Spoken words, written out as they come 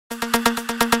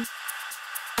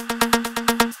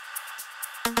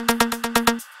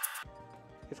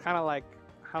kind of like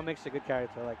how makes you a good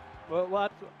character. Like,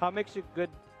 how makes you good?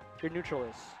 Your neutral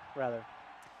is rather.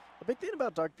 The big thing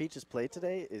about Dark.pch's play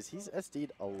today is he's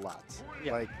SD'd a lot,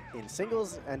 Yeah. like in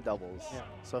singles and doubles. Yeah.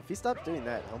 So if he stops doing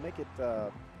that, he'll make it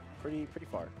pretty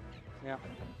far. Yeah.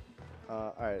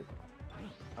 All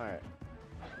right.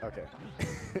 Okay.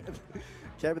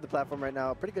 Camping the platform right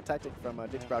now. Pretty good tactic from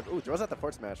JTPROG. Ooh, throws out the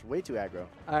forward smash. Way too aggro.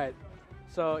 All right.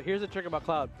 So here's the trick about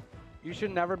Cloud. You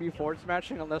should never be forward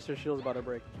smashing unless your shield's about to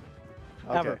break.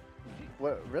 Okay. Ever.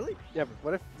 What? Really? Yeah.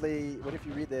 What if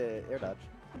you read the air dodge?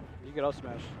 You get up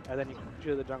smash, and then you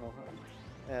continue the jungle.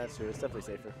 Yeah, that's true. It's definitely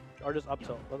safer. Or just up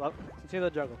tilt. Continue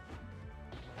the jungle.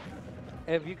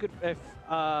 If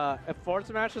forward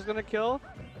smash is gonna kill,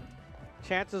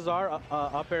 chances are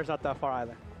up air's not that far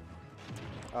either.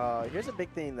 Here's a big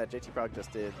thing that JTPROG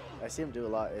just did. I see him do a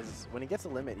lot is when he gets a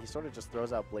limit, he sort of just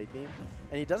throws out Blade Beam,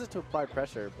 and he does it to apply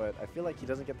pressure. But I feel like he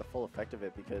doesn't get the full effect of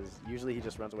it because usually he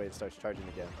just runs away and starts charging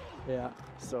again. Yeah.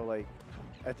 So like,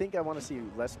 I think I want to see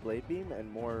less Blade Beam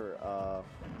and more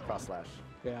cross slash.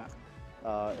 Yeah.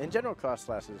 In general, cross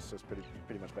slash is just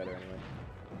pretty much better anyway.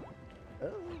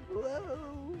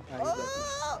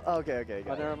 Oh, okay.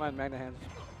 Oh, never mind, Magna hands.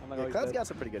 Yeah, Cloud's got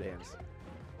some pretty good hands.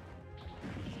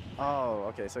 Oh,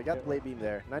 okay. So he got the Blade Beam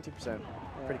there. 19%.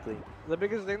 Pretty clean. The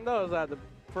biggest thing though is that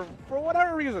for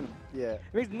whatever reason, yeah, it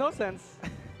makes no sense.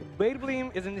 Blade Beam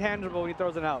is intangible when he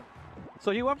throws it out. So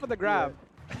he went for the grab,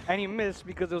 and he missed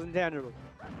because it was intangible.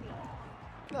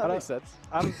 No, that makes sense.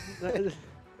 Yeah,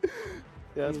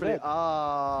 that's pretty.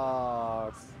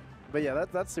 But yeah,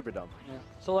 that's super dumb. Yeah.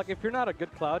 So like, if you're not a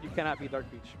good Cloud, you cannot be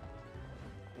Dark.pch.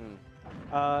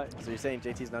 So you're saying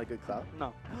JT's not a good Cloud?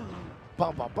 No.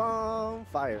 Bum bum bum!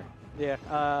 Fire. Yeah.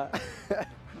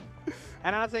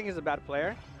 And I'm not saying he's a bad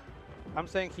player. I'm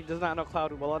saying he does not know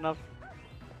Cloud well enough.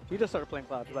 He just started playing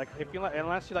Cloud. Like,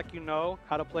 unless you know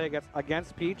how to play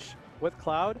against Peach with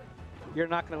Cloud, you're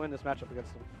not going to win this matchup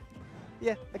against him.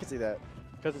 Yeah, I can see that.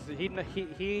 Because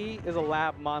he is a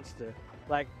lab monster.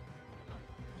 Like,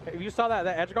 if you saw that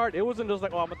edge guard, it wasn't just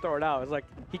like, oh, I'm gonna throw it out. It's like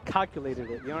he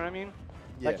calculated it. You know what I mean?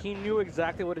 Yeah. Like he knew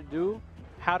exactly what to do,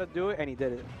 how to do it, and he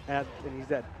did it, and he's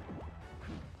dead.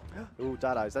 Ooh,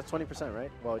 dot eyes. That's 20%,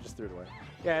 right? Well, I just threw it away.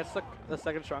 Yeah, it's like the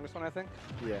second strongest one, I think.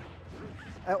 Yeah.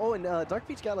 Oh, and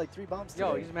Dark.pch got like 3 bombs today.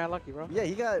 Yo, he's mad lucky, bro. Yeah,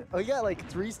 he got like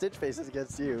 3 Stitch Faces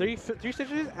against you. Three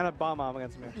stitches and a bomb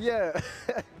against me. Yeah.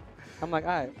 I'm like,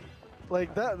 alright.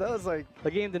 Like that was like.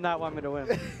 The game did not want me to win.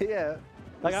 Yeah.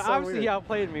 Like so obviously weird. he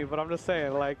outplayed me, but I'm just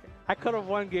saying, like I could have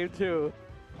won game 2.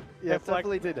 Yeah, it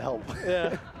definitely did help.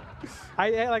 Yeah. I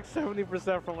had like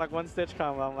 70% from like 1 Stitch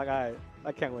combo. I'm like, alright,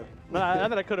 I can't win. No, I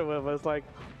thought I could have won, but it's like.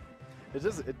 It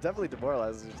definitely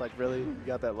demoralizes. It's like, really, you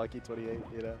got that lucky 28,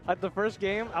 you know? At the first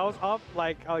game, I was up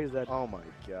like, oh, he's dead. Oh my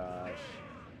gosh.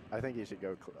 I think you should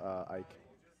go Ike.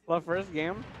 Well, the first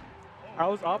game, I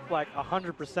was up like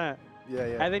 100%. Yeah,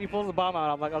 yeah. And then he pulls the bomb out.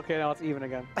 I'm like, okay, now it's even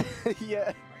again.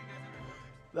 Yeah.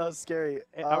 That was scary.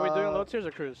 Are we doing low tiers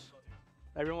or cruise?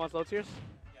 Everyone wants low tiers?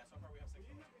 Yeah, so far we have 6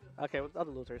 people. Okay, what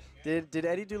other low tiers? Did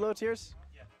Eddie do low tiers?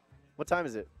 Yeah. What time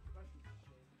is it?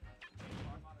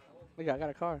 I got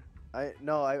a car.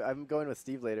 I'm going with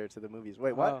Steve later to the movies.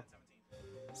 Wait, what? Oh.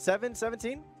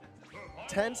 7-17?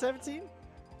 10-17?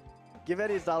 Give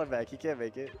Eddie his $1 back. He can't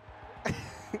make it.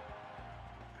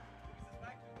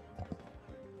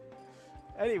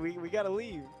 Eddie, we gotta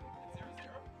leave.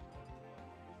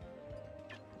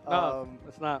 No,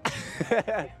 it's not.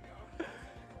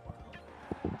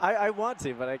 I want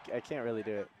to, but I can't really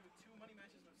do it.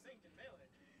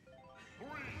 All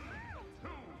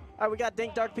right, we got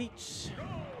Dink Dark.pch.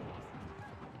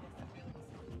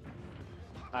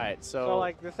 All right, So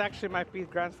like this actually might be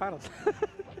grand finals.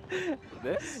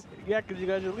 This? Yeah, because you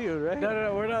guys are leaving, right?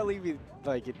 No, we're not leaving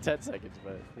like in 10 seconds,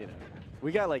 but you know,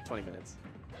 we got like 20 minutes.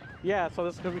 Yeah, so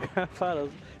this is gonna be grand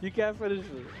finals. You can't finish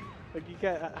it. Like you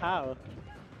can't. How?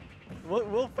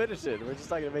 We'll finish it. We're just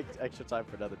not gonna make extra time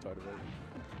for another tournament.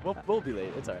 We'll be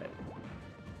late. It's all right.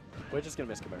 We're just gonna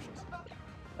miss commercials.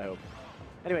 I hope.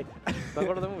 Anyway, Let's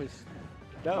go to the movies.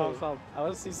 no, Oh, I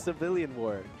want to see Civilian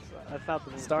War, that's not the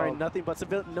movie. starring nothing but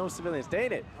no civilians.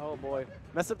 Dang it! Oh boy.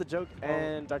 Messed up the joke,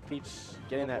 and Dark.pch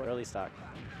getting that boy. early stock.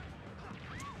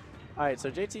 All right,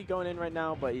 so JT going in right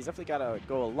now, but he's definitely got to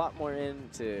go a lot more in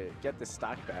to get this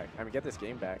stock back. I mean, get this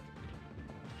game back.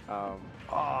 I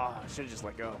should have just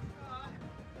let go.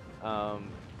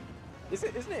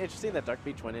 Isn't it interesting that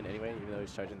Dark.pch went in anyway, even though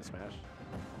he's charging the smash?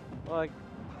 Well, like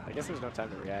I guess there was no time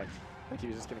to react. Like he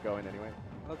was just gonna go in anyway.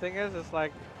 the thing is, it's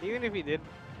like even if he did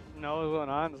know what was going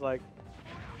on, it's like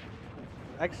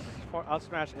X for up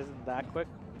smash isn't that quick.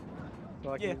 So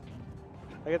like, Yeah.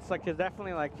 like it's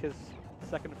definitely like his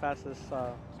second fastest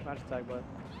match tag, but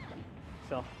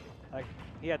still, like,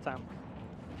 he had time.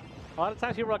 A lot of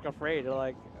times people are like afraid. They're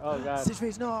like, oh god. Stitch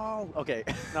face, no! Okay.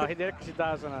 No, he did it because he thought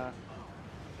I was gonna.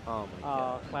 Oh my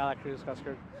god. Wow, that Cruz got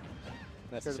scared.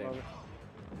 That's a Scared shame.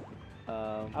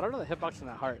 I don't know the hitbox in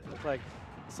that heart. It's like,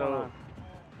 So,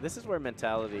 this is where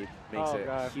mentality makes Oh, a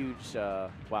God. huge.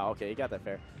 Wow, okay, you got that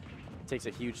fair. Takes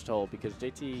a huge toll because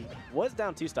JT was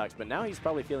down 2 stocks, but now he's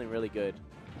probably feeling really good.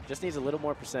 Just needs a little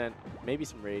more percent, maybe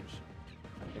some rage,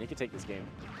 and he can take this game.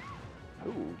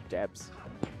 Ooh, dabs.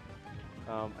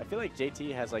 I feel like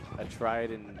JT has like a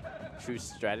tried and true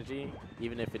strategy,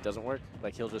 even if it doesn't work.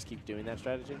 Like he'll just keep doing that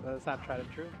strategy. That's not tried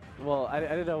and true. Well, I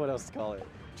didn't know what else to call it.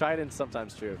 Tried and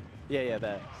sometimes true. Yeah,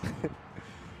 that.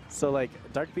 So like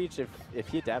Dark.pch, if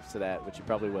he adapts to that, which he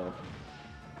probably will.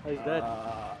 Oh, he's dead.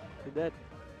 He's dead.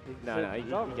 No, he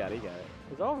got it.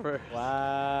 It's over.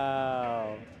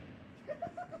 Wow.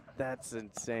 That's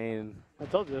insane. I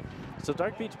told you. So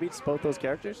Dark.pch beats both those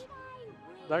characters?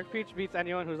 Dark.pch beats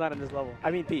anyone who's not in this level.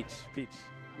 I mean Peach.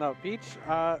 No, Peach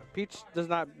does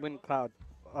not win Cloud.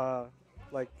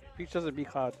 Like, Peach doesn't beat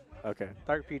Cloud. Okay.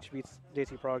 Dark.pch beats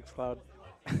JTPROG's Cloud.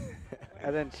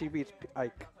 And then she beats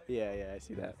Ike. Yeah, I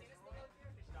see that.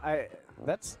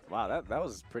 Wow, that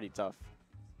was pretty tough.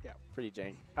 Yeah. Pretty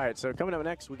jank. All right, so coming up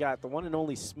next, we got the one and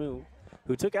only Smoo,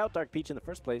 who took out Dark.pch in the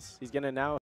first place. He's going to now